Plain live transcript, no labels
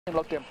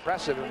looked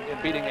impressive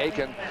in beating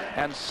Aiken,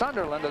 and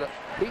Sunderland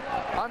beat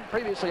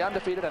previously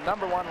undefeated and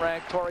 #1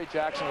 ranked Torrey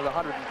Jackson at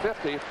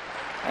 150.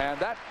 And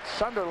that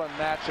Sunderland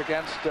match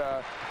against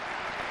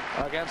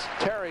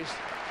Terry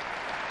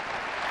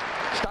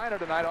Steiner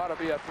tonight ought to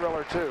be a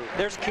thriller too.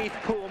 There's Keith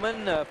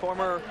Poolman,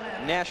 former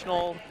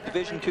national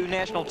Division II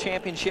national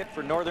championship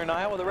for Northern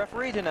Iowa, the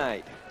referee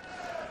tonight.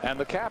 And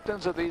the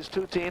captains of these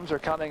two teams are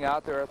coming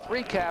out. There are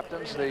 3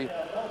 captains, the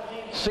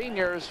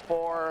seniors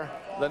for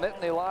the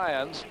Nittany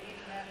Lions,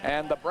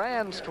 and the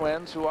Brands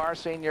twins, who are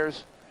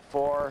seniors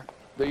for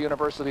the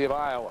University of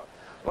Iowa.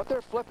 What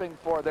they're flipping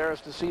for there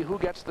is to see who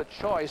gets the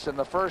choice in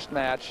the first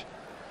match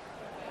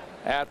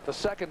at the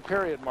second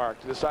period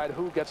mark to decide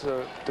who gets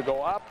to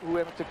go up,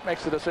 who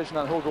makes the decision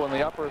on who will go in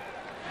the upper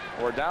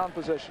or down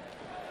position,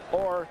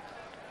 or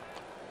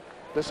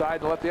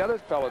decide to let the other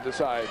fellow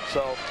decide.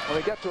 So when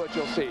we get to it,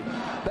 you'll see.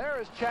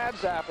 There is Chad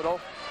Zapital,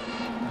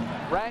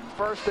 ranked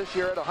first this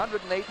year at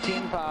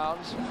 118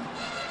 pounds.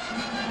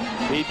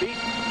 He beat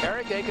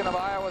Eric Aiken of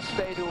Iowa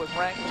State, who was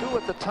ranked 2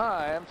 at the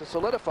time, to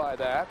solidify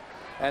that.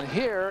 And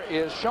here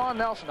is Sean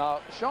Nelson. Now,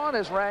 Sean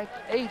is ranked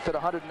 8th at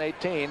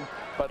 118,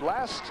 but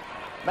last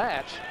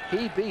match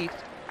he beat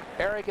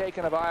Eric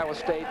Aiken of Iowa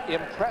State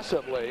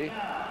impressively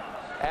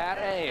at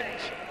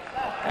Ames.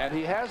 And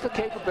he has the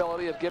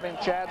capability of giving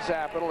Chad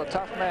Zapital a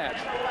tough match.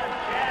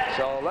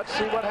 So let's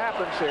see what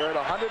happens here at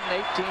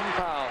 118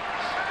 pounds.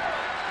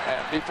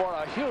 And before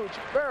a huge,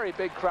 very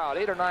big crowd,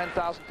 8,000 or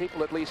 9,000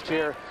 people at least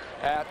here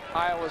at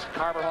Iowa's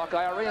Carver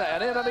Hawkeye Arena.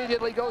 And in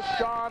immediately goes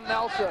Sean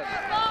Nelson.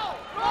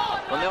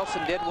 Well,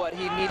 Nelson did what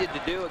he needed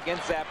to do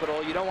against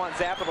Zapital. You don't want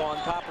Zapital on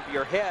top of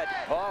your head.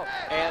 Oh,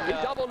 and he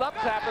doubled up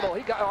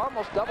Zapital. He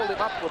almost doubled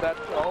him up with that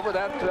over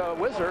that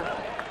whizzer.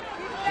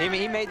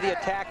 He made the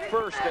attack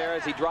first there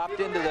as he dropped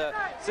into the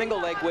single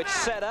leg, which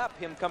set up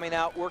him coming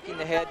out, working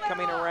the head,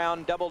 coming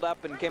around, doubled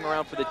up, and came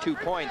around for the 2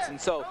 points. And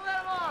so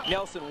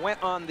Nelson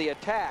went on the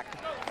attack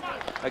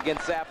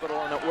against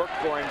Zapital, and it worked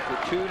for him for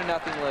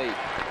 2-0 lead.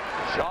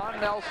 Sean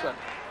Nelson.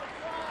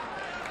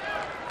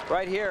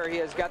 Right here, he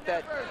has got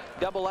that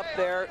double up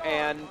there,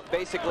 and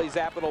basically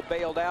Zapital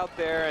bailed out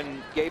there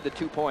and gave the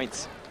 2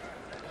 points.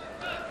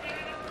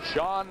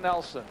 Sean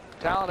Nelson,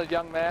 talented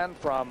young man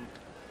from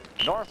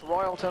North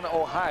Royalton,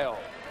 Ohio.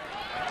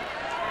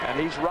 And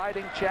he's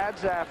riding Chad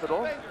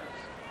Zapital.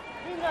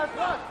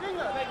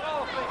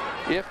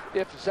 If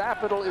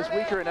Zapital is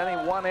weaker in any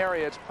one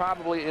area, it's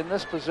probably in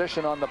this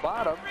position on the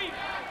bottom.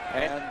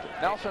 And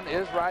Nelson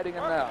is riding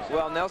him now.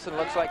 Well, Nelson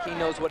looks like he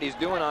knows what he's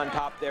doing on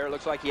top there.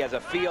 Looks like he has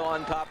a feel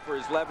on top for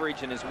his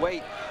leverage and his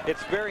weight.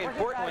 It's very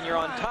important when you're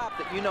on top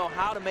that you know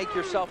how to make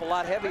yourself a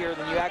lot heavier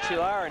than you actually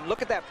are. And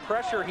look at that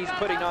pressure he's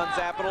putting on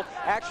Zapital,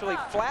 actually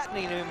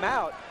flattening him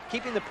out,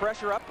 keeping the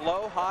pressure up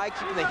low, high,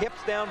 keeping the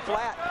hips down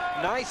flat.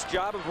 Nice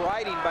job of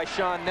riding by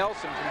Sean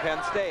Nelson from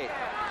Penn State.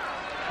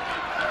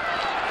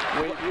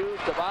 We've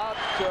used about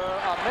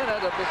a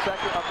minute of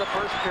the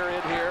first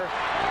period here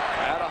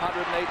at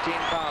 118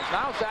 pounds.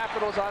 Now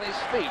Zapital's on his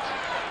feet.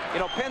 You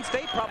know, Penn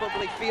State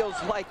probably feels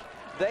like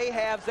they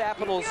have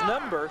Zapital's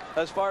number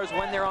as far as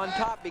when they're on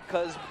top,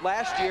 because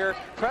last year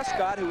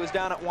Prescott, who was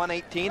down at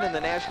 118 and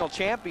the national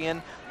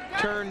champion,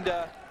 turned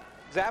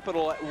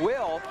Zapital at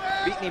will,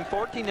 beating him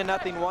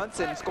 14-0 once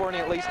and scoring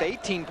at least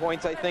 18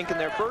 points, I think, in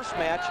their first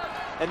match.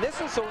 And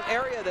this is an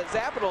area that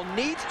Zapital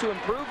needs to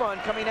improve on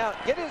coming out.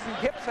 Get his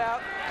hips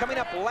out, coming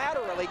up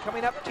laterally,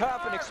 coming up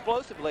tough and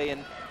explosively.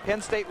 And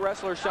Penn State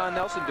wrestler Sean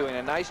Nelson doing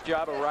a nice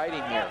job of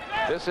riding here.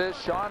 This is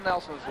Sean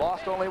Nelson, who's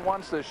lost only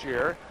once this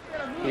year.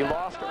 He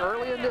lost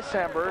early in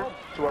December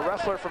to a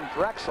wrestler from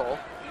Drexel.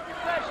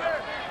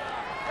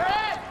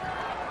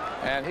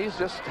 And he's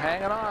just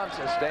hanging on,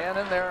 so staying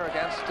in there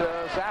against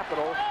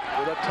Zapital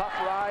with a tough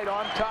ride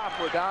on top.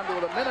 We're down to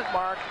the minute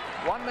mark.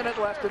 1 minute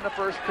left in the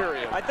first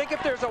period. I think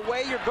if there's a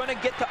way you're going to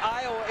get to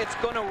Iowa, it's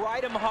going to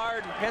ride them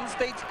hard. And Penn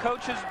State's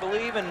coaches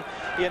believe in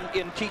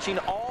teaching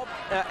all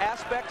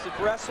aspects of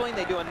wrestling.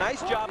 They do a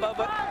nice job of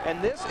it.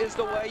 And this is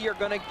the way you're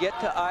going to get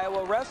to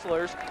Iowa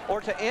wrestlers, or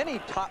to any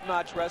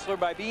top-notch wrestler,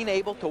 by being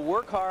able to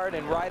work hard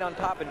and ride on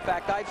top. In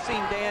fact, I've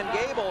seen Dan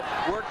Gable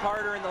work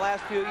harder in the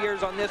last few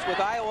years on this with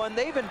Iowa, and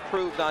they've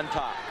improved on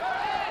top.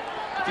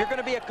 If you're going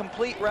to be a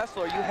complete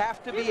wrestler, you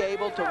have to be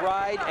able to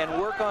ride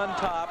and work on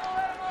top.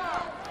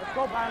 Let's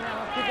go, Byron.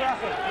 Let's keep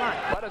wrestling. Come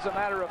on. But as a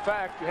matter of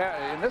fact,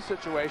 in this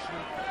situation,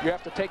 you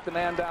have to take the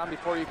man down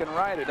before you can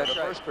ride it in the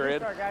first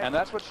period, and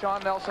that's what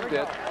Sean Nelson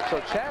did.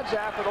 So Chad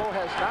Zapital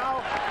has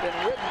now been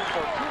ridden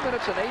for 2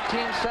 minutes and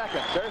 18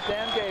 seconds. There's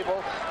Dan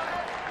Gable,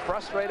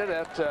 frustrated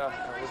at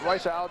with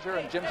Royce Alger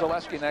and Jim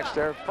Zaleski next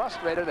there,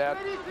 frustrated at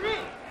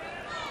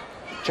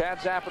Chad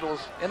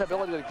Zapital's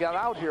inability to get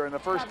out here in the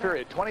first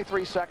period.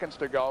 23 seconds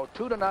to go.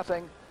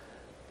 2-0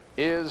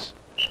 is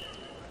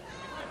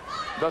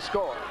the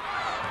score.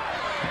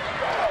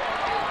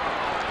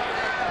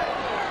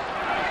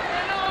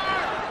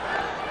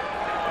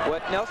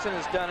 What Nelson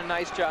has done a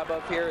nice job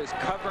of here is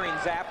covering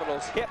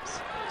Zapital's hips,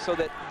 so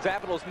that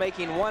Zapital's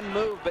making one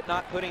move but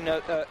not putting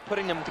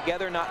them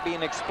together, not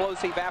being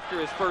explosive after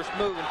his first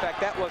move. In fact,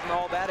 that wasn't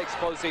all that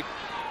explosive.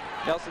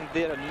 Nelson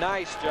did a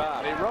nice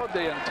job. He rode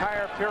the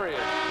entire period.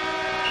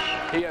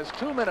 He has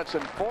 2 minutes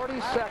and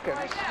 40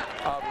 seconds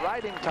of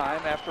riding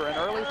time after an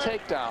early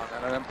takedown,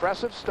 and an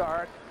impressive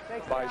start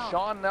by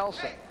Shawn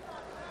Nelson.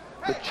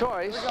 The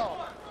choice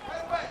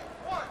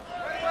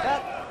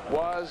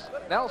was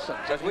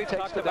Nelson's. As we've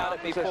talked about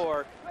it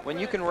before, when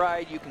you can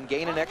ride, you can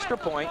gain an extra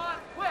point.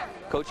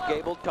 Coach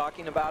Gable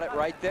talking about it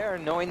right there,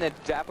 knowing that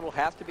Zapple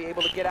has to be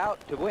able to get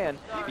out to win.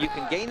 You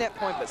can gain that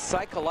point, but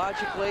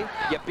psychologically,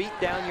 you beat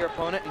down your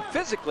opponent, and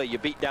physically, you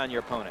beat down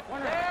your opponent.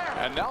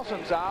 And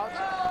Nelson's out,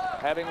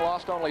 having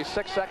lost only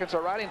 6 seconds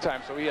of riding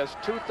time, so he has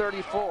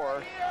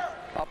 2:34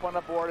 up on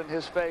the board in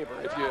his favor.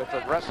 If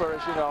a wrestler,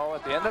 as you know,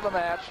 at the end of a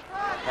match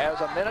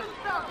has a minute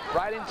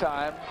riding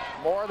time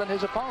more than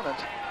his opponent,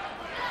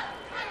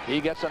 he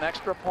gets an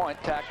extra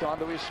point tacked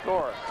onto his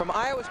score. From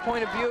Iowa's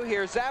point of view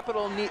here,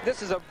 Zapple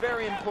this is a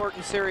very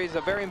important series,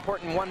 a very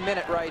important 1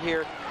 minute right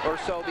here or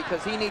so,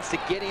 because he needs to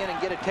get in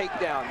and get a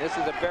takedown. This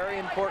is a very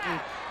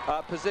important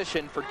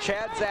position for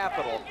Chad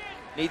Zapple.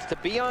 Needs to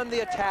be on the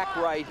attack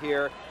right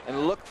here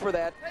and look for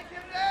that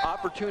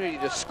opportunity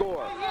to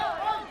score.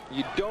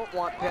 You don't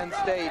want Penn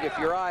State, if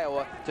you're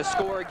Iowa, to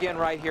score again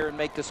right here and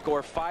make the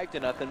score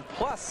 5-0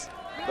 plus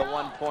the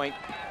 1 point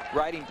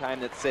riding time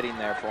that's sitting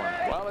there for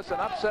him. Well, it's an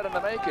upset in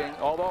the making,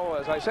 although,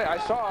 as I say, I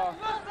saw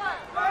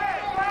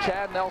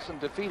Chad Nelson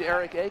defeat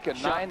Eric Aiken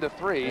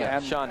 9-3. Yeah,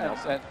 and Shawn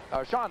Nelson.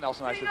 Shawn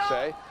Nelson, I should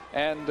say,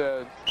 and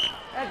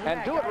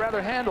do it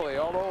rather handily,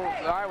 although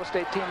the Iowa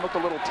State team looked a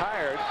little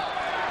tired.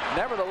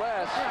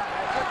 Nevertheless,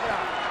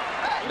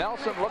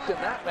 Nelson looked in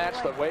that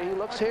match the way he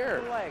looks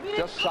here,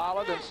 just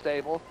solid and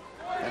stable,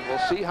 and we'll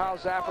see how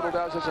Zapple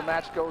does as the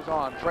match goes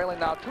on, trailing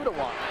now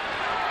 2-1.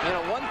 You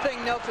know, one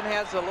thing, Nelson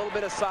has a little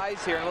bit of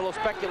size here and a little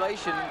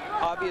speculation.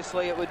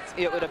 Obviously, it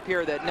would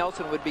appear that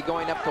Nelson would be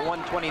going up to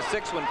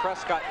 126 when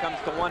Prescott comes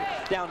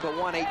down to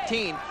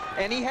 118,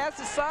 and he has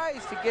the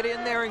size to get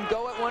in there and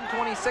go at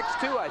 126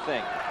 too, I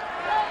think.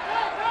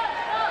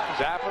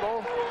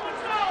 Zapple,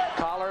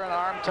 collar and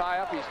arm tie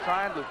up. He's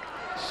trying to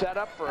set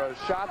up for a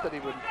shot that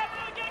he would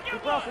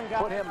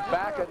put him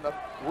back in the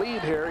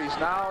lead here. He's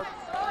now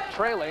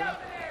trailing.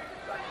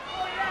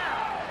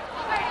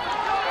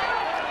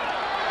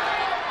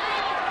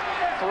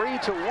 Three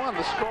to 1.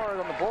 The score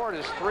on the board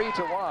is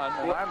 3-1,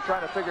 and I'm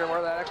trying to figure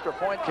where that extra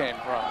point came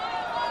from.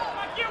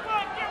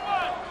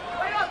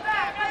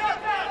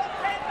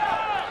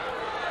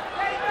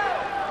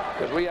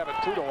 Because we have it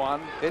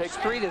 2-1. It's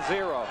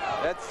 3-0.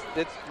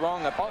 It's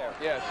wrong up there.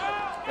 Yes.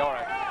 All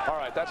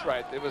right. That's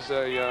right. It was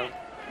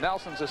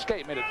Nelson's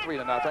escape made it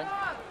 3-0.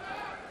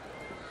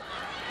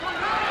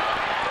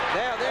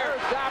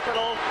 There's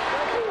Zapple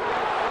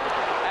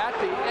at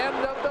the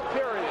end of the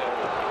period.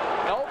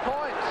 No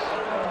points.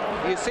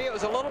 You see, it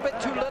was a little bit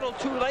too little,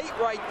 too late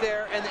right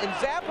there, and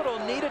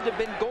Zapple needed to have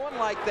been going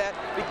like that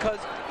because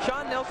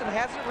Shawn Nelson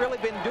hasn't really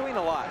been doing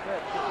a lot.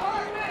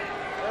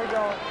 There you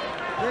go.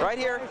 Right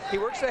here, he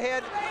works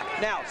ahead.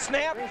 Now,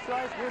 snap,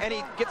 and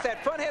he gets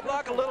that front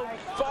headlock, a little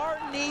far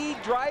knee,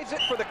 drives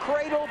it for the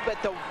cradle,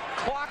 but the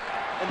clock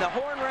and the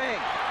horn rang.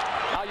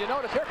 Now you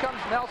notice here comes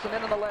Nelson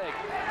into the leg.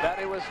 That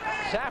it was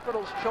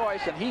Zapple's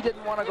choice, and he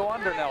didn't want to go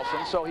under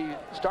Nelson, so he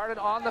started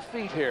on the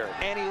feet here.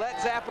 And he let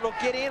Zapple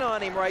get in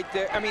on him right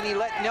there. I mean, he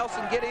let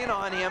Nelson get in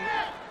on him.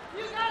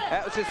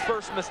 That was his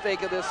first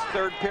mistake of this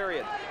third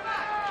period.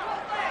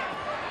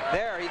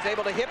 There, he's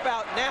able to hip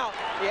out. Now,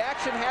 the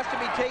action has to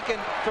be taken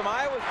from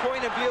Iowa's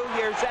point of view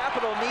here.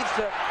 Zapple needs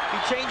to be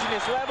changing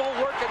his level,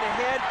 working the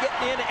head,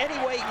 getting in any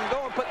way he can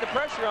go and put the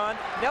pressure on.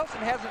 Nelson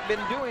hasn't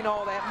been doing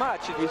all that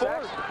much. He's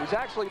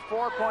actually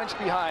 4 points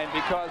behind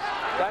because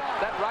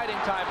that riding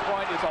time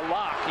point is a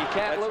lock. He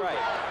can't lose it.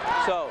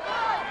 So,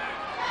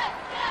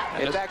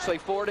 it's actually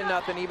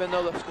 4-0, even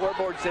though the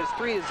scoreboard says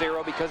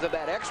 3-0 because of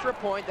that extra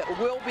point that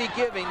will be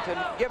given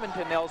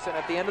to Nelson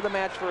at the end of the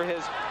match for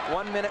his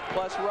 1 minute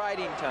plus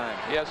riding time.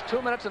 He has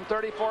 2 minutes and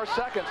 34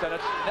 seconds, and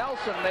it's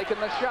Nelson making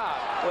the shot.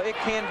 Well, it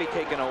can be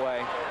taken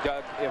away,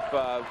 Doug, if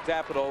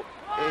Zapple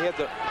hits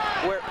a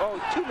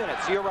 2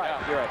 minutes. You're right.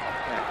 Yeah. You're right.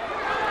 Yeah.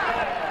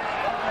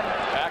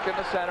 Back in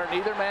the center.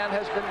 Neither man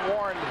has been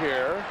warned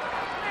here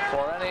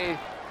for any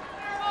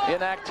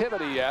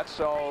inactivity yet,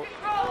 so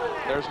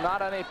there's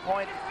not any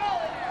point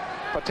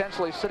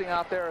potentially sitting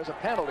out there as a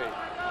penalty.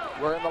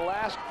 We're in the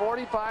last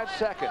 45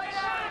 seconds.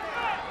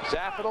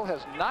 Zapple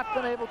has not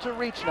been able to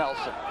reach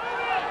Nelson.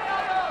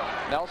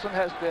 Nelson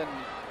has been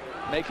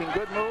making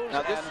good moves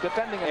and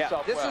defending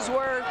himself This is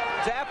where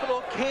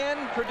Zapple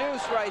can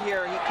produce right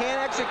here. He can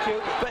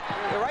execute, but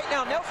right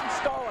now Nelson's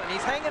stalling.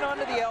 He's hanging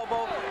onto the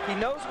elbow. He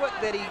knows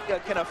that he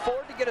can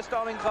afford to get a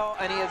stalling call,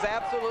 and he is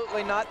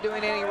absolutely not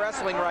doing any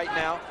wrestling right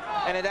now.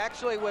 And it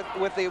actually,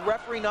 with the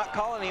referee not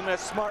calling him,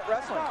 it's smart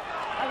wrestling.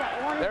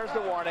 There's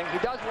the warning. He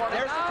does warn.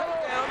 There's the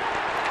takedown.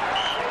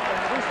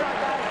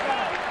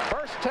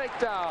 First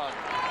takedown.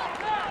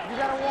 You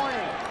got a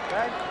warning,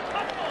 right?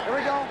 Here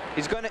we go.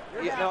 He's going to,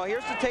 you know,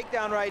 here's the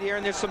takedown right here,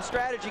 and there's some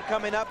strategy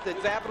coming up that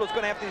Zapatel's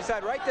going to have to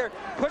decide. Right there,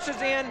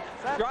 pushes in,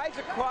 drives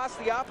across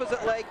the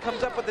opposite leg,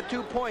 comes up with the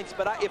 2 points.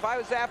 But if I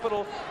was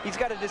Zapatel, he's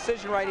got a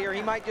decision right here.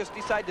 He might just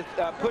decide to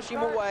push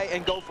him away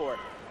and go for it.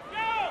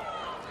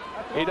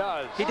 He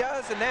does. He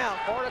does, and now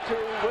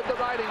 4-2 with the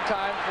riding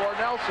time for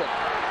Nelson.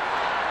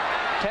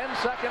 10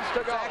 seconds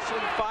to go. it's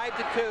actually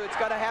 5-2. It's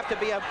got to have to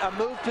be a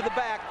move to the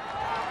back.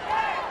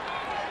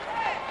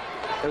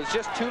 It was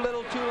just too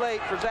little too late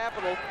for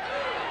Zapatel.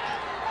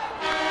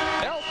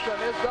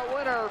 Nelson is the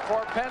winner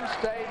for Penn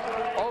State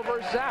over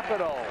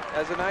Zapatel.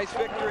 As a nice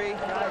victory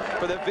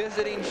for the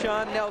visiting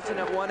Sean Nelson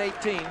at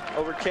 118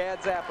 over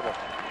Chad Zapatel.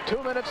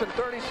 2 minutes and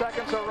 30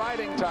 seconds of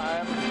riding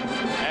time,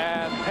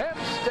 and Penn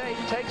State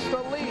takes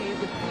the lead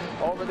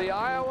over the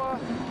Iowa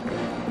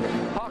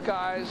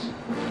Hawkeyes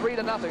 3-0.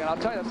 And I'll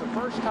tell you, it's the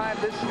first time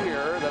this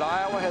year that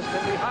Iowa has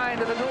been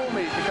behind in a dual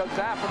meet, because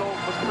Zapatel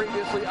was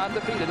previously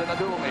undefeated in a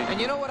dual meet. And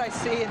you know what I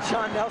see in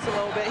Sean Nelson a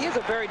little bit? He's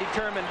a very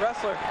determined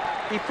wrestler.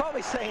 He's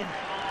probably saying,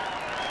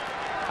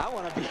 I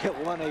want to be at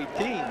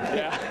 118.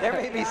 Yeah. There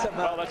may be some,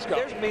 well, let's go.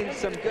 There's been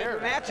some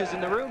good matches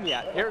in the room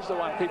yet. Here's the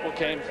one people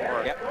came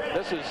for. Yep.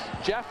 This is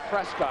Jeff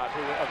Prescott,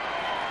 who a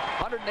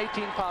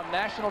 118-pound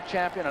national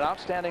champion, an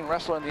outstanding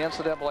wrestler in the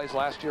NCAAs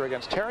last year,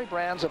 against Terry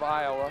Brands of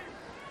Iowa,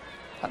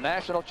 a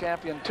national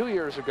champion 2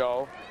 years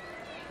ago.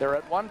 They're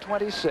at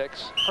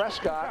 126.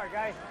 Prescott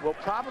will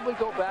probably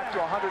go back to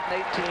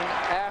 118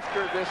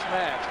 after this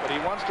match, but he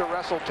wants to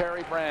wrestle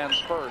Terry Brands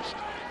first.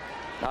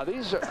 Now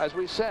these are, as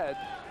we said,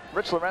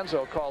 Rich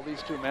Lorenzo called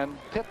these two men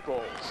pit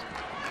bulls.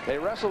 They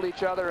wrestled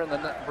each other in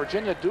the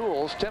Virginia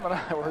duels. Tim and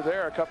I were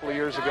there a couple of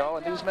years ago,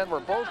 and these men were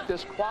both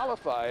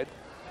disqualified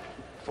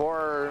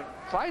for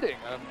fighting.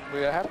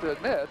 We have to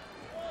admit,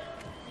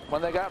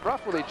 when they got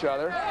rough with each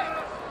other.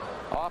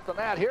 Off the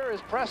mat, here is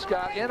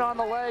Prescott in on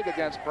the leg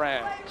against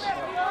Brands.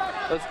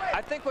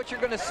 I think what you're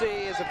going to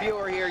see as a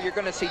viewer here, you're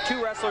going to see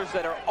two wrestlers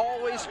that are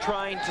always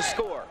trying to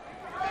score.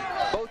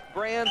 Both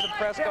Brands and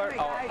Prescott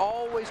are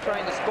always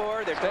trying to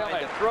score. They're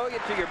trying to throw you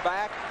to your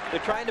back. They're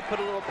trying to put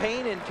a little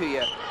pain into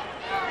you.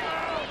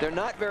 They're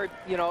not very,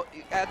 you know,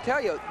 I tell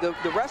you, the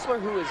wrestler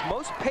who is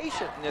most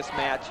patient in this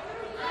match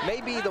may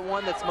be the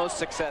one that's most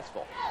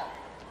successful.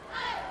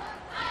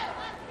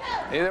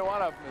 Neither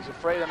one of them is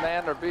afraid of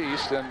man or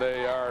beast, and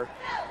they are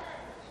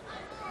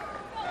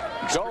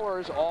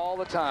goers all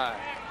the time.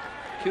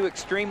 Two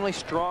extremely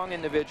strong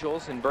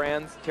individuals in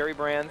Brands, Terry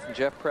Brands and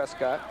Jeff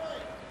Prescott.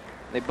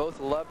 They both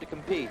love to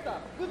compete.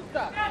 On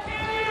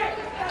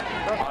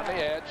the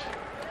edge.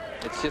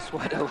 It's just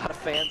what a lot of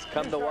fans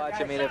come to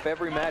watch. I mean, if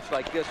every match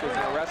like this was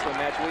a wrestling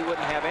match, we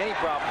wouldn't have any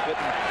problem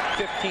putting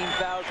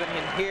 15,000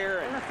 in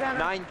here and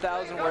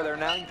 9,000 where there are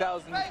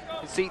 9,000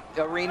 seat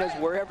arenas,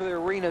 wherever the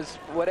arenas,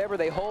 whatever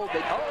they hold.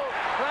 They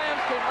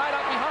Brands came right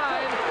up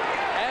behind,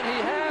 and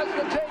he has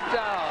the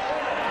takedown.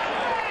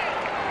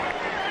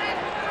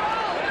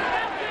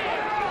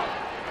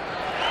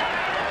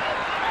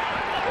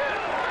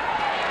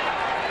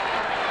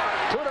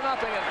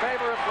 Nothing in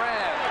favor of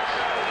Brands.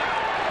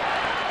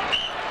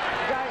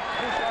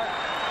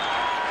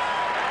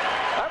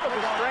 That was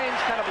a strange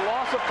kind of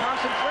loss of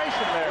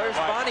concentration there. There's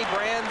Bonnie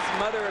Brands,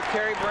 mother of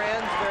Terry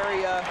Brands,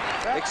 very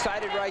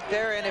excited right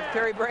there. And if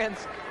Terry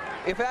Brands,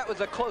 if that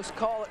was a close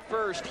call at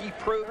first, he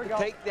proved the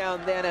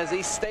takedown then as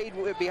he stayed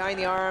behind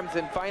the arms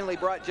and finally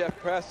brought Jeff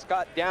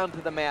Prescott down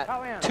to the mat.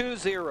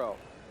 2-0.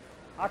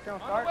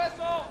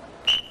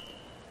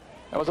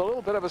 That was a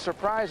little bit of a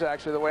surprise,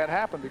 actually, the way it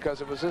happened,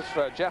 because it was as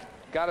if Jeff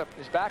got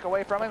his back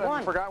away from him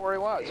and forgot where he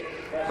was.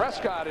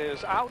 Prescott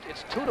is out.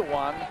 It's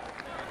 2-1.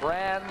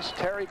 Brands,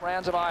 Terry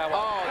Brands of Iowa.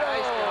 Oh,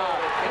 nice job.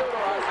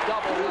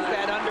 Double. Used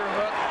that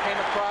underhook,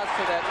 came across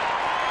to that,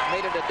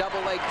 made it a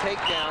double leg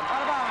takedown.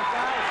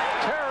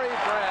 Terry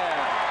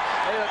Brands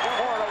made it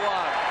 4-1.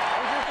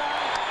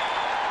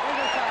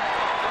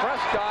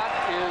 Prescott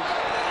is...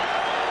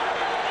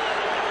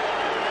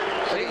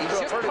 He's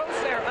just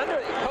post there,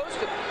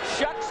 posted.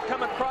 Shucks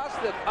come across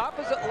the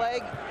opposite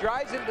leg,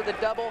 drives into the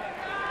double,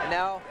 and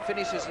now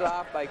finishes it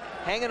off by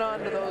hanging on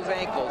to those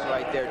ankles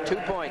right there. 2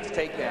 points,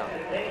 takedown.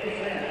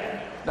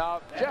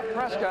 Now, Jeff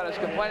Prescott is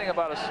complaining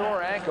about a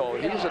sore ankle.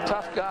 He's a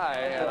tough guy,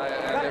 and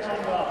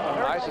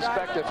I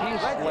suspect if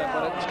he's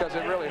limping, it's because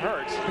it really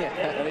hurts.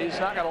 And he's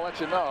not going to let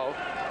you know.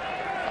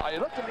 It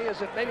looked to me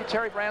as if maybe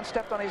Terry Brands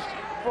stepped on his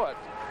foot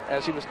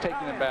as he was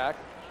taking him back.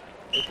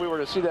 If we were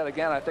to see that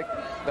again, I think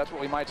that's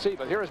what we might see.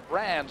 But here is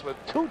Brands with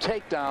 2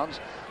 takedowns,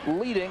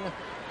 leading.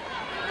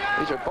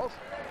 These are both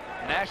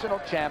national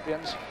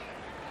champions.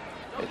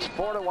 It's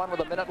 4-1 with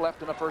a minute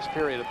left in the first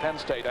period at Penn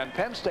State. And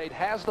Penn State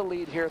has the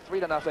lead here,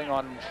 3-0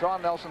 on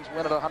Sean Nelson's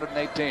win at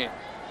 118.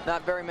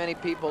 Not very many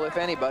people, if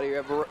anybody,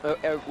 ever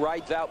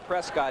rides out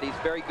Prescott. He's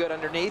very good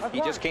underneath.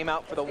 He just came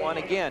out for the one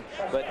again.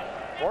 But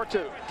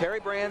 4-2. Terry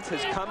Brands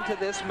has come to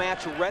this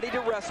match ready to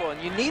wrestle, and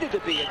you needed to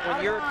be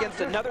when you're against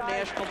another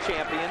national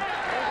champion.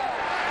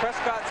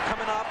 Prescott's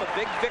coming off a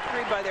big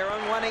victory by their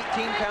own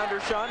 118-pounder,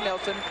 Sean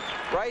Nelson.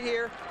 Right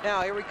here.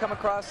 Now, here we come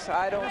across.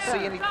 I don't see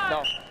any.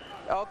 No.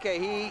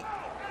 Okay,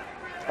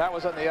 That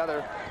was on the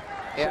other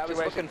Yeah, I was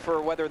looking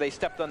for whether they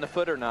stepped on the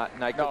foot or not,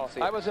 and I couldn't see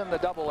it. I was in the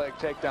double leg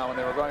takedown when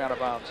they were going out of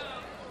bounds.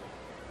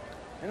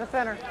 In the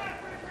center.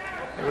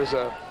 It was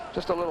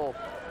just a little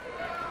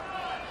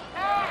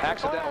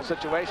accidental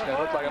situation. It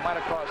looked like it might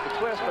have caused a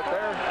twist, but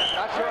they're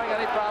not showing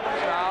any problems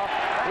now.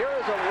 Here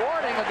is a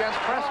warning against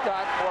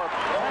Prescott for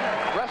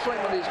wrestling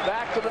with his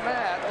back to the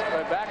mat,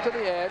 back to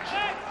the edge.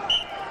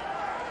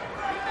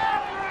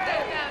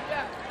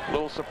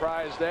 Little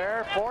surprise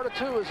there.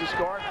 4-2 is the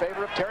score in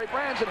favor of Terry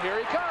Brands, and here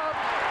he comes.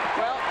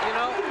 Well, you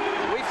know,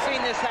 we've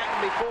seen this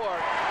happen before.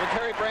 When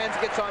Terry Brands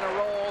gets on a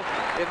roll,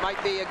 it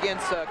might be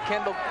against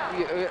Kendall,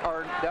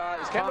 or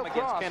is Tom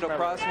against Kendall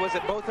Cross? Was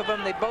it both of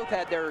them? They both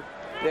had their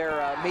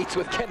meets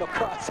with Kendall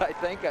Cross, I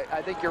think.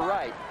 I think you're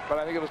right. But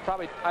I think it was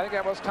probably, I think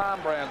that was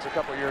Tom Brands a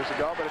couple years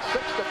ago. But it's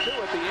 6-2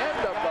 at the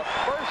end of the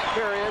first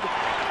period.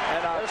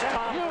 And there's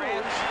Tom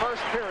Brands.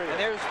 First period. And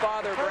there's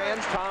Father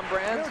Brands, Tom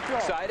Brands,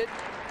 excited.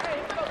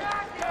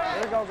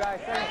 There you go, guys.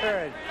 Second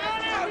period.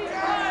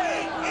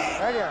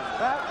 Right here.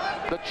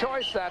 That. The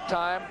choice that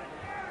time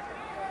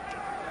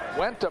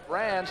went to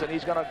Brands, and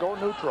he's going to go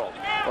neutral.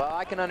 Well,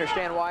 I can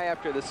understand why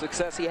after the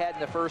success he had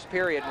in the first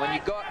period. When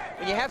you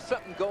have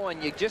something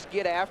going, you just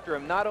get after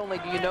him. Not only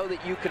do you know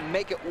that you can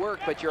make it work,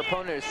 but your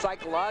opponent is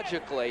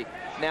psychologically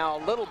now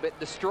a little bit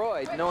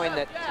destroyed, knowing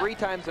that 3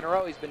 times in a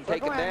row he's been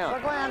taken down.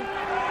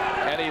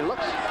 And he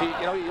looks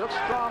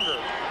stronger.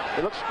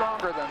 He looks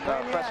stronger than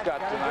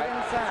Prescott tonight.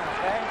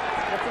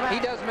 He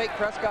does make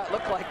Prescott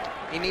look like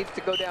he needs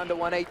to go down to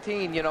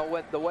 118, you know,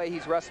 with the way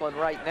he's wrestling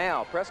right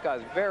now. Prescott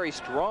is very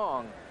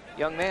strong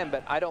young man,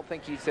 but I don't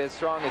think he's as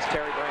strong as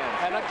Terry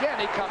Brands. And again,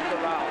 he comes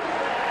around.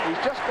 He's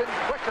just been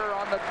quicker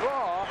on the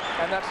draw,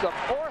 and that's the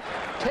 4th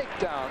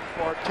takedown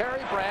for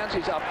Terry Brands.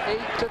 He's up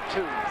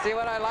 8-2. See,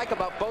 what I like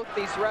about both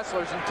these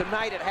wrestlers, and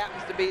tonight it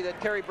happens to be that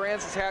Terry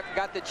Brands has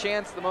got the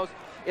chance the most,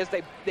 is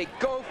they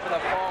go for the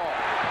fall.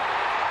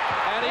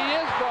 And he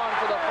is going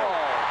for the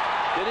fall.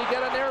 Did he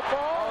get a near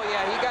fall? Oh,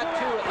 yeah, he got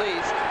 2 at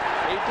least.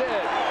 He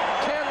did.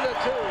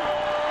 10-2.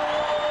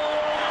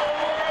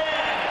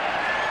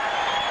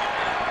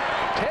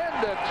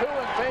 10-2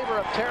 in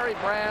favor of Terry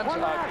Brands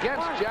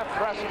against Jeff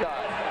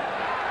Prescott.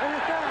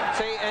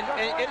 See, and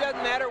it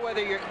doesn't matter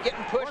whether you're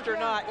getting pushed or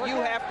not. You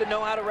have to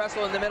know how to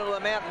wrestle in the middle of the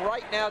mat. And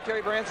right now,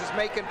 Terry Brands is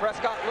making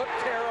Prescott look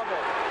terrible.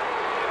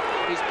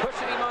 He's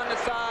pushing him on the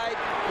side.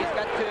 He's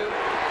got 2.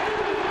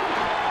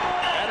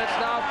 And it's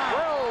now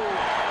 12-3.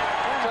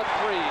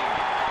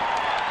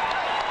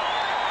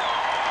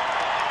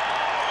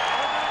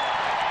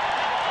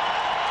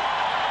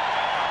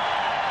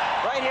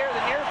 Right here,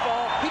 the near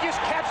fall, he just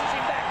catches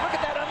him back. Look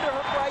at that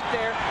underhook right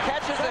there.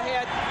 Catches the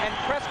head, and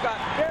Prescott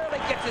barely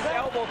gets his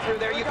elbow through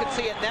there. You can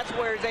see it, and that's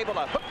where he's able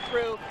to hook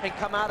through and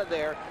come out of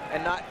there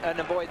and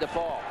avoid the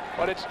fall.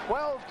 But it's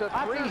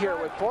 12-3 here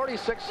with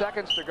 46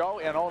 seconds to go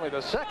in only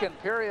the second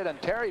period,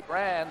 and Terry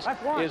Brands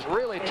is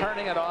really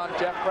turning it on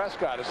Jeff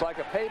Prescott. It's like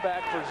a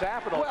payback for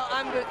Zappato. Well,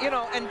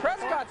 and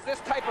Prescott's this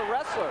type of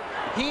wrestler.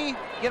 He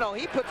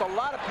puts a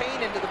lot of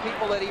pain into the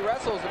people that he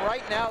wrestles, and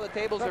right now the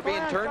tables are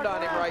being turned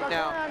on him right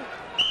now.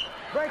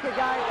 Break it,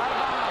 guys.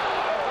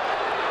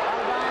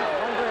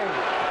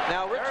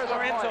 Now, Rich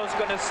Lorenzo's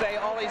going to say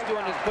all he's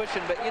doing is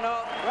pushing, but, you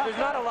know, there's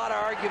not a lot of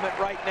argument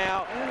right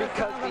now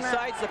because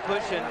besides the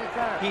pushing,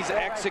 he's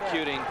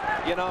executing.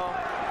 You know,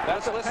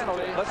 let's listen to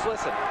him. Let's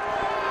listen.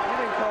 He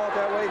didn't call it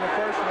that way in the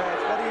first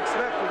match. What do you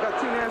expect? We've got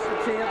 2 national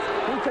champs.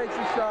 He takes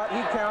a shot, he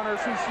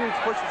counters, he shoots,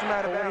 pushes him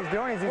out of bounds. What he's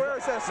doing is where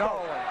is that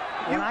stalling?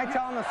 When I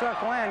tell him to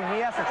circle in,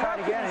 he has to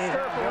try to get it. He's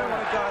not doing when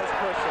a guy's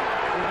pushing.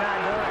 He's not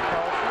doing it,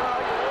 Coach.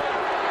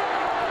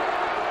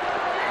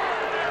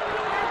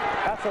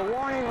 That's a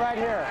warning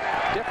right here.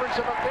 Difference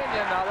of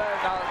opinion. Now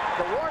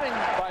the warning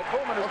by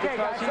Pullman is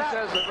because he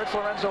says that Rich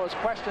Lorenzo is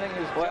questioning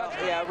his judgment. Well,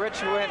 yeah,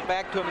 Rich went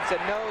back to him and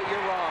said, no,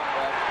 you're wrong,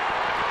 bud.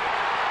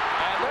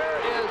 And there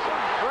is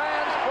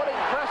Brands putting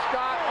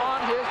Prescott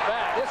on his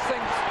back. This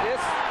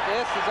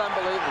is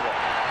unbelievable.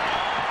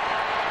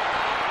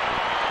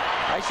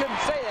 I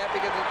shouldn't say that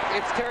because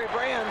it's Terry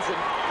Brands, and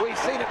we've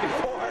seen it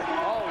before.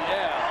 Oh,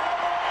 yeah.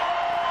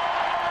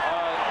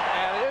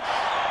 And it's...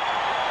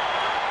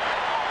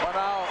 Well,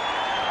 now...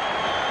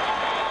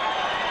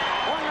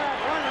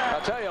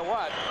 I'll tell you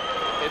what.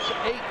 It's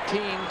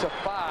 18-5.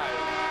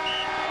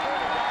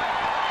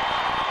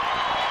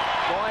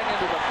 Going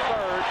into the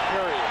 3rd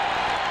period.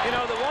 You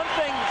know, the one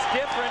thing that's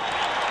different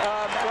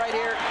right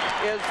here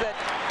is that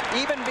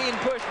even being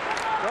pushed,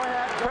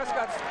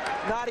 Prescott's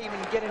not even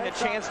getting a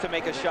chance to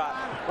make a shot.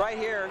 Right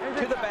here,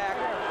 to the back,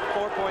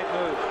 4-point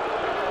move.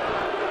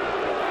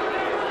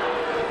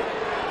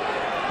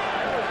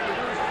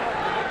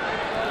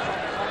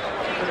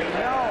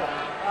 No.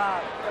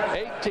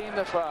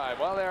 18-5.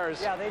 Well,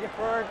 there's... Yeah, they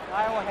deferred.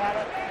 Iowa had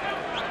it.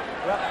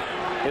 Yep.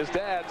 His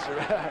dad's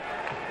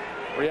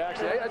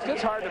reaction.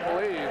 It's hard to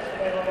believe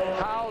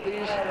how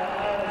these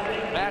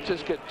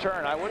matches could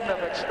turn. I wouldn't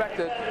have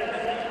expected,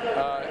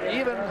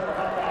 even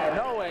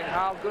knowing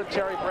how good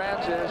Terry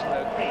Brands is, and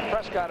that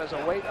Prescott is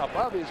a weight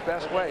above his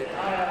best weight,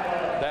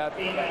 that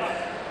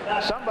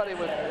somebody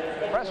with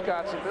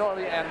Prescott's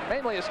ability and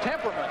mainly his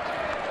temperament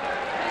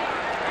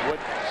would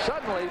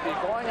suddenly be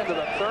going into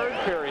the third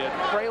period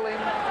trailing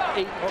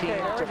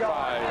 18-5.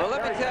 Well,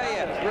 let me tell you,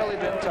 it's really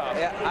been tough.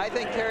 Yeah, I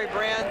think Terry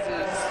Brands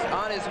is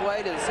on his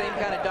way to the same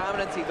kind of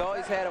dominance he's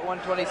always had at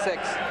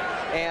 126.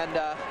 And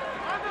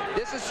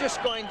this is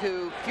just going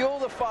to fuel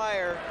the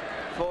fire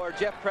for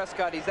Jeff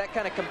Prescott. He's that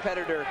kind of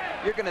competitor.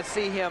 You're going to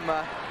see him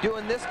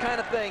doing this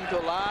kind of thing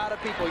to a lot of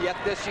people yet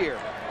this year.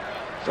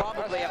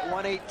 Probably at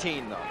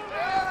 118, though.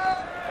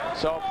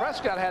 So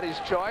Prescott had his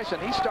choice,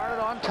 and he started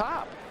on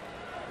top.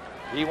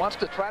 He wants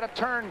to try to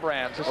turn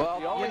Brands. This is the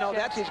only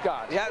chance he's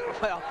got. Yeah,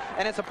 well,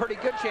 and it's a pretty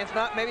good chance.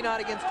 Maybe not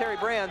against Terry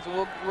Brands, and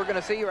we're going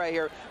to see right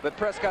here. But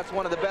Prescott's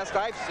one of the best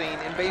I've seen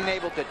in being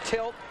able to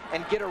tilt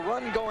and get a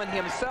run going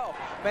himself.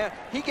 Man,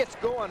 he gets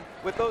going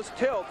with those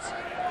tilts.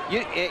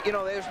 You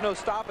know, there's no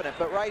stopping it.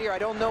 But right here, I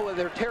don't know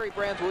whether Terry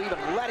Brands will even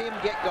let him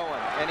get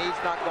going, and he's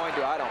not going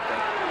to, I don't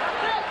think.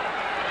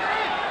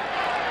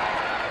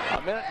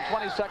 A minute and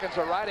 20 seconds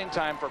of riding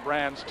time for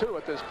Brands, too,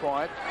 at this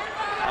point.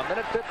 A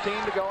minute 15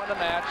 to go in the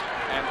match,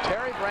 and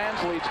Terry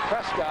Brands leads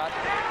Prescott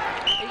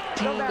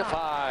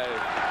 18-5.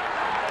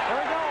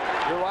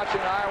 You're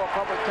watching Iowa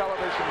Public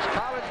Television's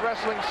College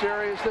Wrestling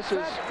Series. This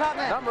is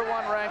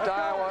 #1 ranked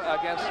Iowa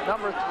against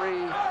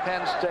 #3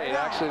 Penn State.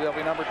 Actually, they'll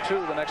be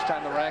 #2 the next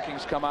time the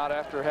rankings come out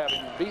after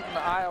having beaten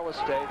Iowa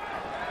State,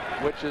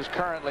 which is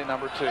currently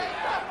 #2.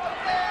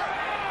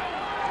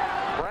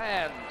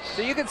 Brands.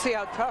 So you can see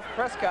how tough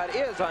Prescott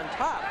is on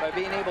top by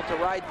being able to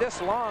ride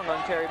this long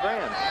on Terry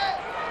Brands.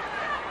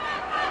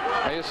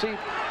 Now you see,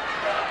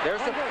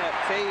 there's the,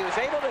 see, he was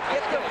able to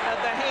get the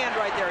hand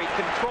right there. He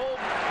controlled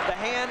the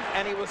hand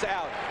and he was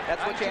out.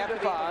 That's what you have to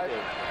be able to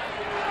do.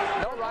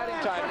 No riding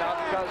time now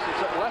because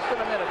it's less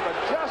than a minute, but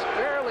just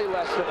barely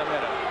less than a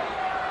minute.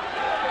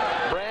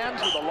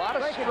 Brands with a lot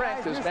of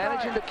strength is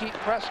managing to keep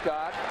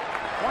Prescott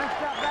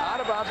out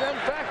of bounds. In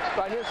fact,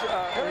 by his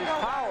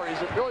power,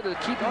 his ability to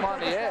keep him on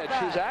the edge,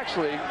 he's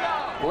actually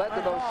led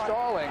to those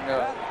stalling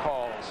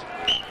calls.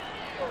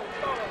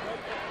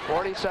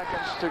 40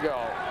 seconds to go.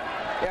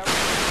 Yeah,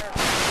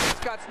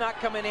 Scott's not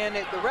coming in.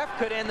 The ref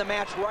could end the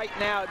match right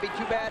now. It'd be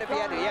too bad if he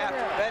had to. Yeah,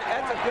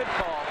 that's a good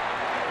call.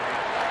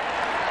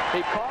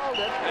 He called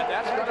it, and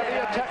that's going to be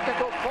a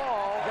technical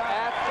fall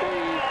at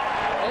the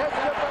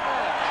edge of the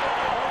match.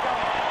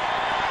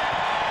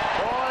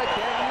 Boy,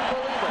 can you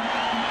believe it.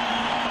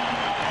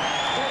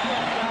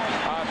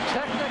 A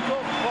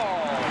technical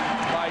fall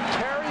by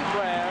Terry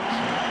Brands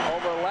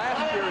over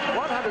last year's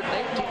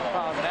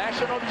 118-pound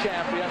national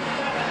champion,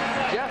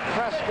 Jeff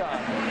Prescott,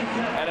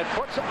 and it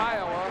puts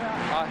Iowa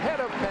ahead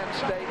of Penn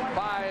State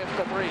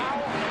 5-3.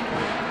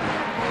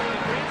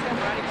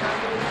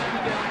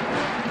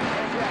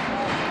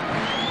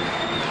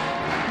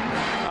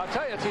 I'll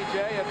tell you, TJ,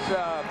 it's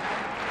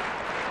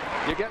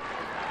you get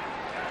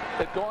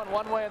it going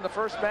one way in the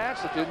first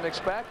match that you didn't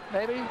expect,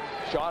 maybe.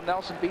 Shawn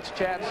Nelson beats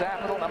Chad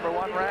Zappital,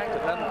 #1 ranked,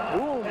 and then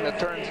boom, it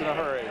turns in a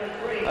hurry.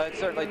 It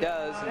certainly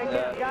does.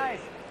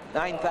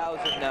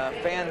 9,000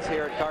 fans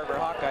here at Carver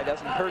Hawkeye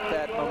doesn't hurt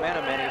that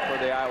momentum any for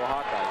the Iowa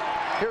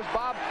Hawkeyes. Here's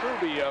Bob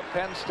Truby of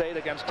Penn State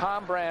against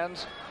Tom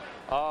Brands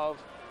of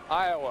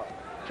Iowa.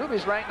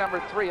 Truby's ranked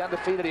 #3,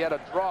 undefeated. He had a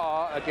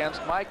draw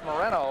against Mike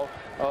Moreno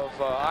of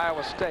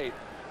Iowa State.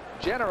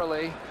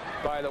 Generally,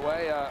 by the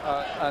way,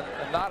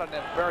 not a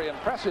very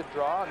impressive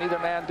draw. Neither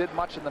man did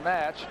much in the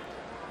match.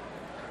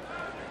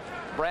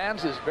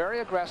 Brands is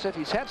very aggressive.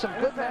 He's had some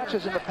good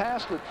matches in the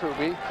past with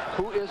Truby,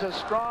 who is a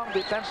strong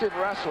defensive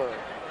wrestler.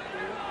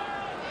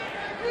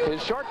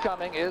 His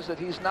shortcoming is that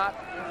he's not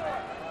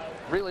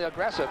really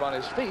aggressive on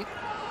his feet.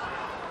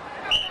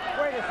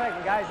 Wait a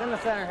second, guys, in the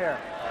center here.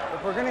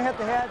 If we're going to hit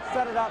the head,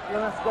 set it up, then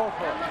let's go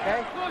for it,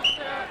 okay?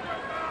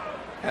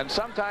 And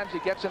sometimes he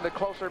gets into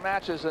closer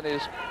matches than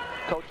his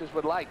coaches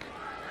would like.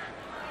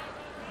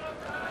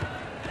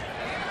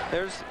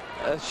 There's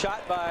a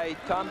shot by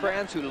Tom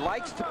Brands, who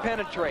likes to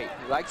penetrate.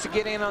 He likes to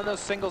get in on those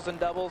singles and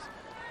doubles.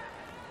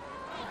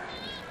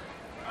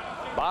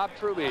 Bob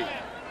Truby.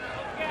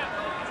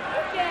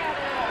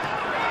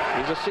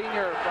 He's a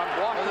senior from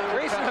Washington. Well,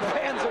 the reason the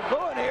fans are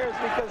booing here is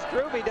because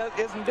Truby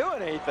isn't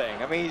doing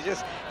anything. I mean, he's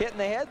just hitting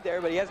the head there,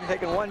 but he hasn't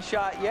taken one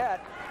shot yet.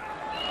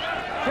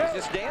 He's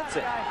just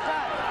dancing.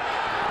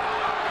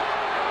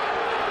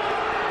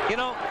 You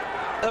know,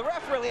 the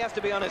ref really has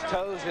to be on his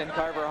toes in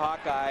Carver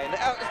Hawkeye, and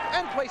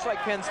a place like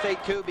Penn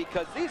State too,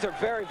 because these are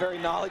very, very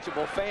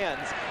knowledgeable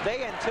fans.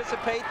 They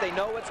anticipate, they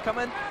know what's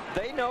coming.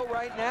 They know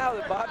right now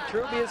that Bob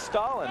Truby is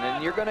stalling,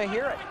 and you're going to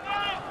hear it.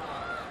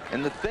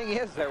 And the thing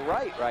is, they're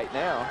right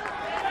now.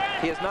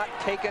 He has not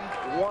taken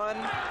one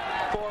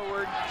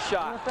forward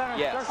shot.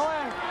 Yes.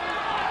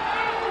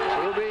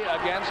 Truby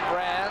against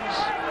Brands.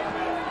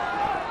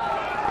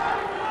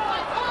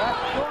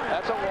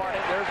 That's a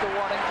warning. There's the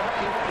warning from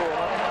Keith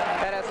Coolman.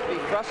 That has to be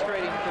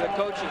frustrating for the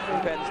coaches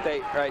from Penn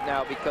State right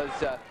now, because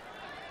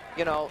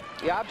you know,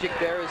 the object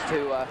there is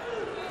to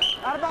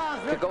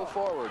go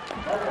forward.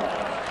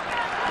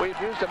 We've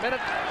used 1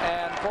 minute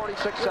and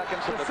 46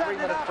 seconds in the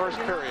 3-minute first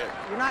period.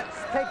 You're not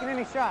taking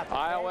any shots.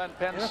 Okay? Iowa and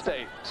Penn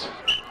State.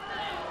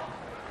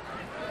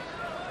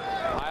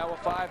 Iowa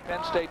 5,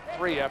 Penn State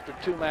 3 after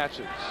 2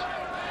 matches.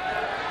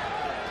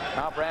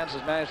 Now Brands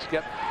has managed to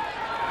get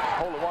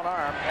hold of one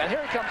arm, and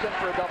here he comes in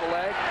for a double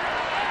leg.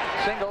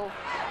 Single.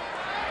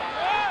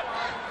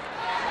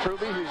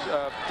 Truby, who's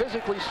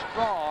physically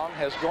strong,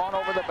 has gone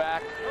over the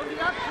back,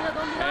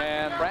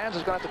 and Brands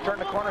is going to have to turn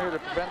the corner here to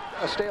prevent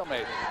a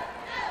stalemate.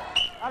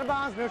 Out of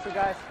bounds, neutral,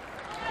 guys.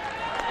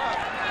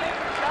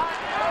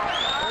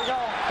 There we go.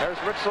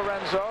 There's Rich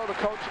Lorenzo, the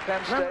coach of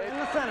Penn Remember, State. in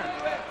the center.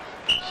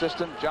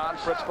 Assistant John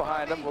Fritz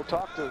behind him. We'll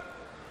talk to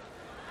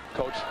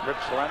Coach Rich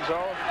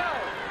Lorenzo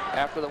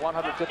after the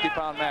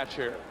 150-pound match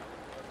here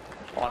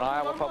on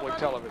Iowa Public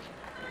Television.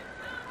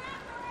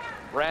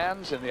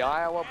 Brands in the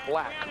Iowa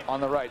black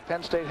on the right.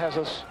 Penn State has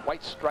a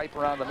white stripe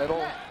around the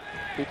middle.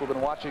 People who've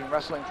been watching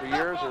wrestling for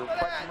years are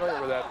quite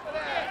familiar with that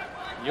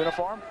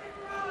uniform.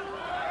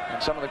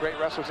 And some of the great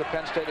wrestlers that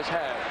Penn State has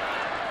had.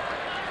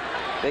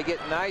 They get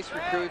nice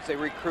recruits. They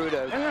recruit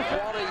a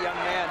quality young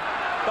man.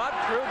 Bob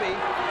Truby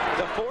is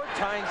a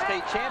 4-time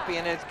state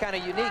champion, and it's kind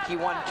of unique. He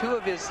won 2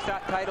 of his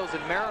titles in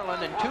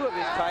Maryland and 2 of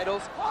his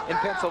titles in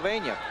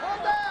Pennsylvania.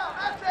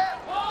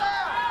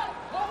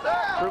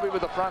 Truby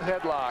with the front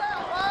headlock.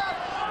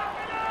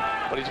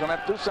 But he's going to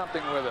have to do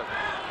something with it.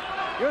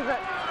 Use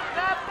it.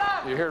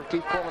 You hear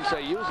Keith Pullman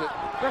say, use it.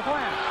 Chris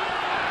Lamb.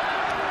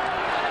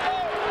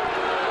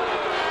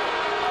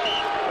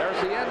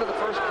 There's the end of the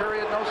first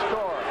period, no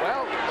score.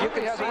 Well,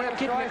 Truby has a way of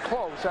keeping it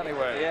close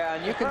anyway. Yeah,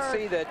 and you can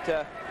see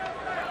that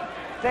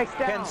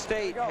Penn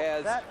State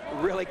has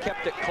really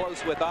kept it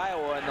close with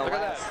Iowa in the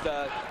last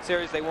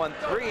series. They won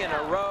 3 in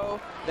a row,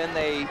 then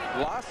they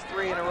lost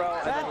 3 in a row,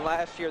 and then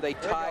last year they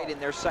tied in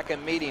their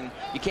second meeting.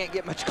 You can't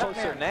get much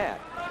closer than that.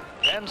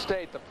 Penn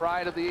State, the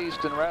pride of the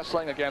East in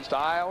wrestling, against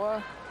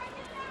Iowa.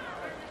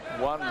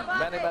 Won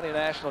many, many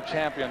national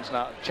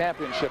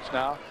championships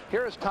now.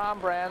 Here is Tom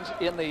Brands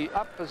in the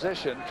up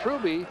position.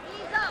 Truby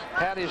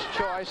had his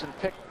choice and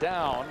picked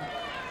down.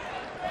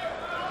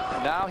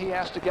 And now he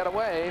has to get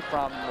away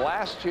from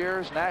last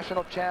year's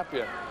national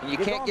champion. You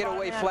can't get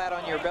away flat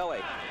on your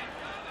belly.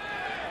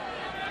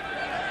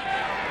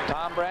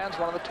 Tom Brands,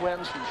 one of the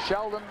twins from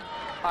Sheldon,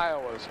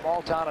 Iowa, a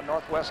small town in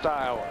northwest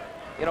Iowa.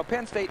 You know,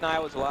 Penn State and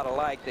Iowa is a lot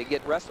alike. They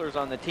get wrestlers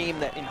on the team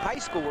that in high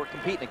school were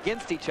competing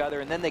against each other,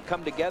 and then they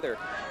come together.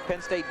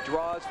 Penn State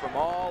draws from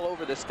all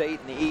over the state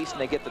in the East, and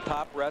they get the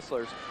top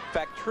wrestlers. In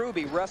fact,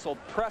 Truby wrestled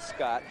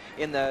Prescott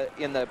in the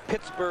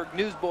Pittsburgh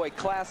Newsboy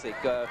Classic,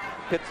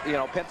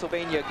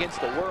 Pennsylvania against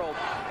the world,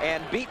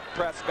 and beat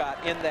Prescott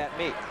in that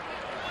meet.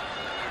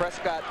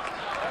 Prescott,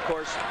 of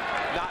course,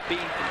 not being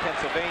from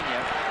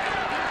Pennsylvania.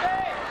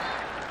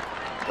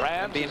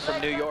 Brands being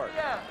from New York.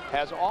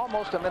 Has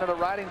almost a minute of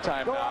riding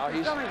time now.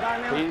 He's really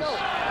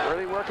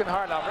working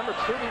hard. Now remember,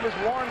 Truby was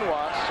warned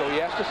once, so he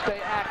has to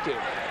stay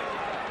active.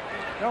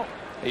 Nope.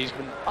 He's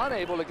been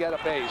unable to get a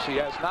base. He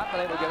has not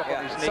been able to get up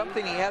on his knee.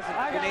 Something he hasn't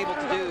been able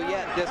to do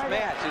yet this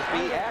match is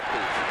be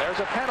active. There's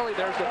a penalty.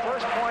 There's the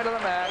first point of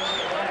the match.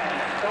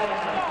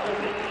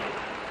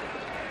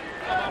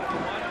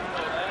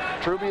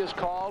 Truby is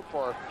called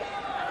for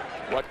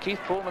what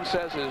Keith Pullman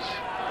says is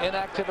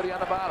inactivity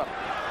on the bottom.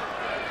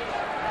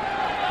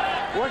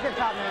 Work it,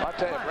 top man. I'll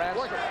tell you,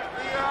 Brands,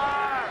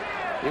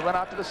 he went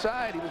out to the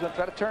side. He was going to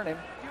try to turn him.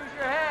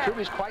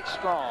 Truby's quite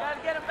strong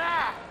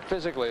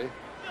physically.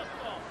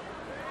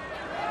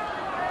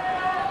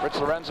 Rich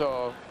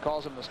Lorenzo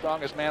calls him the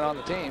strongest man on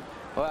the team.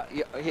 Well,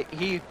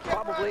 he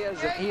probably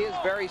is. He is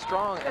very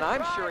strong, and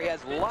I'm sure he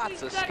has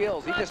lots of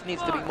skills. He just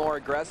needs to be more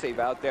aggressive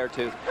out there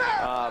to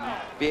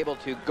be able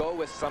to go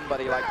with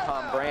somebody like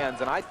Tom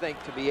Brands. And I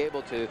think to be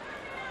able to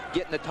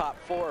get in the top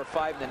 4 or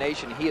 5 in the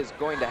nation, he is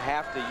going to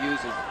have to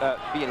use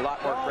be a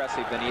lot more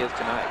aggressive than he is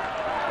tonight.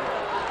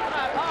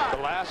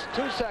 The last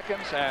 2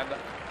 seconds, and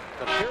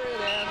the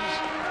period ends.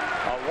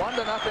 A 1-0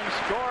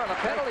 score and a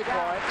penalty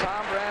point.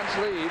 Tom Brands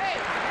leads.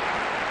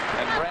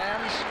 And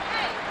Brands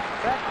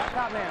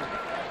top man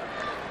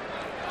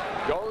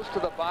goes to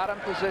the bottom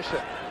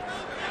position.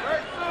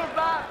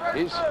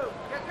 He's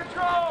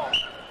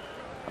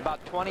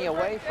about 20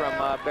 away from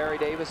Barry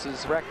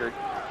Davis's record.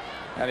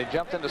 And he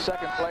jumped into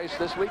second place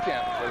this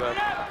weekend with a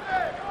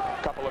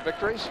couple of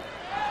victories.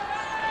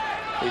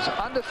 He's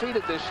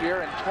undefeated this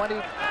year in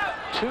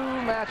 22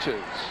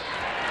 matches.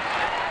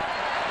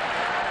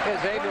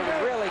 Is able to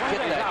really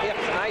get the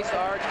hips, nice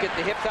arch, get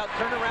the hips out,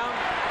 turn around.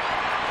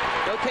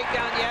 No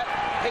takedown yet.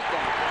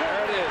 Takedown.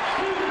 There it is.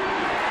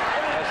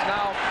 It's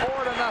now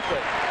 4-0.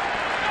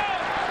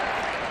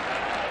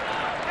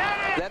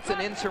 That's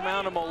an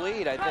insurmountable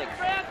lead, I think,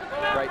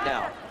 right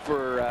now.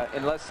 For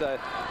unless. Well,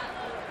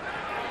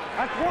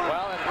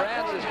 and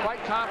Brands is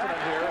quite confident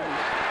here.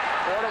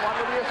 He's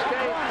 4-1 with the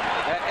escape.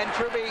 And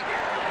Truby,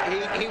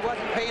 he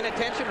wasn't paying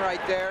attention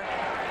right there.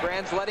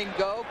 Brands let him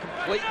go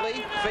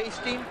completely,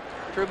 faced him.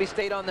 Truby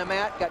stayed on the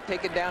mat, got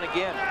taken down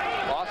again.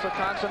 Loss of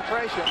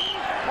concentration.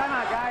 Come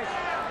on, guys.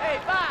 Hey,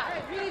 Bob,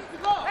 he needs to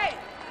go. Hey,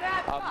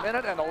 A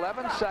minute and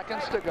 11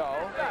 seconds to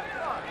go.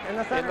 In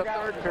the third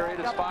period,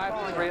 it's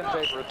 5-3 in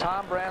favor of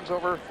Tom Brands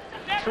over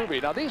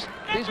Truby. Now these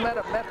men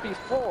have met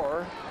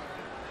before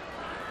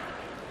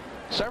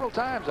several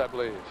times, I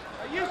believe.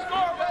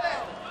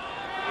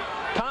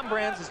 Tom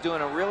Brands is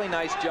doing a really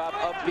nice job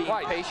of being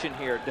patient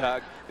here,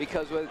 Doug,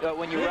 because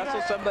when you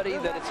wrestle somebody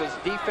that is as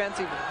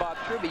defensive as Bob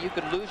Truby, you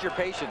can lose your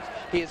patience.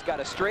 He has got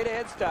a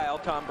straight-ahead style,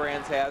 Tom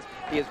Brands has.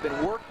 He has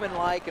been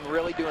workmanlike and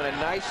really doing a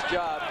nice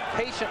job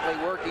patiently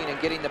working and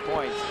getting the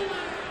points.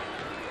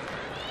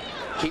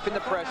 Keeping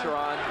the pressure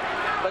on.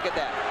 Look at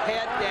that.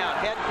 Head down,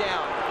 in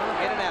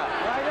and out.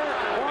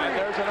 And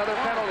there's another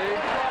penalty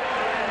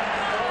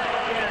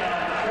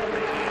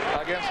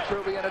against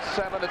Truby, and it's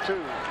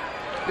 7-2.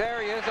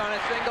 There he is on a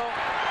single.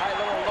 A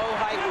little low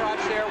high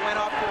crotch there. Went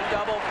off to a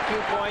double. 2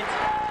 points.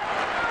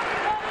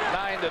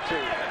 9-2.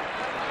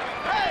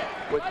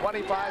 With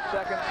 25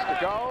 seconds to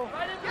go.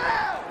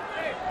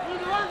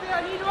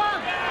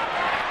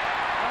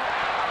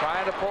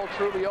 Trying to pull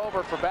Truby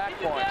over for back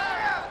points.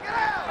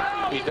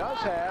 He does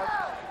have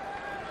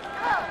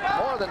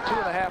more than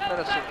 2.5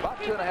 minutes, about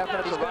 2.5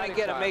 minutes. He's going to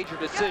get a major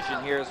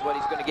decision here is what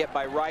he's going to get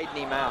by riding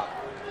him out.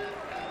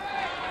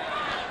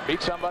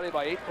 Beat somebody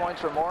by 8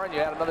 points or more, and you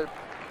add another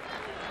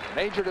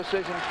major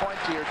decision point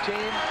to your team.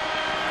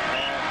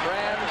 And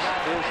Brands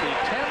is the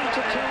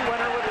 10-2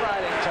 winner with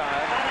riding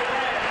time.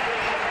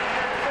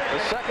 The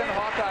second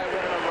Hawkeye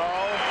win in a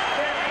row.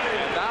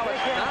 And now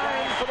it's 9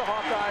 for the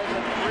Hawkeyes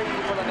and 3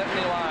 for the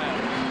Nittany Lions.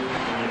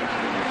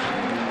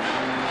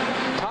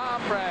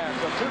 Tom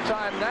Brands, a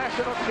two-time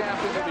national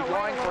champion, will be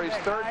going for his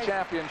third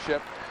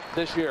championship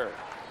this year.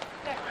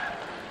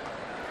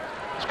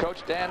 His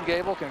coach Dan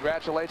Gable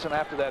congratulates him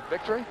after that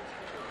victory.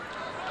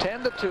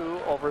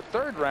 10-2 over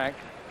third-ranked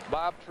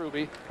Bob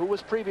Truby, who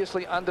was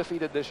previously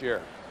undefeated this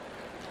year,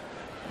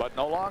 but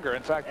no longer.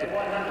 In fact, the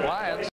Lions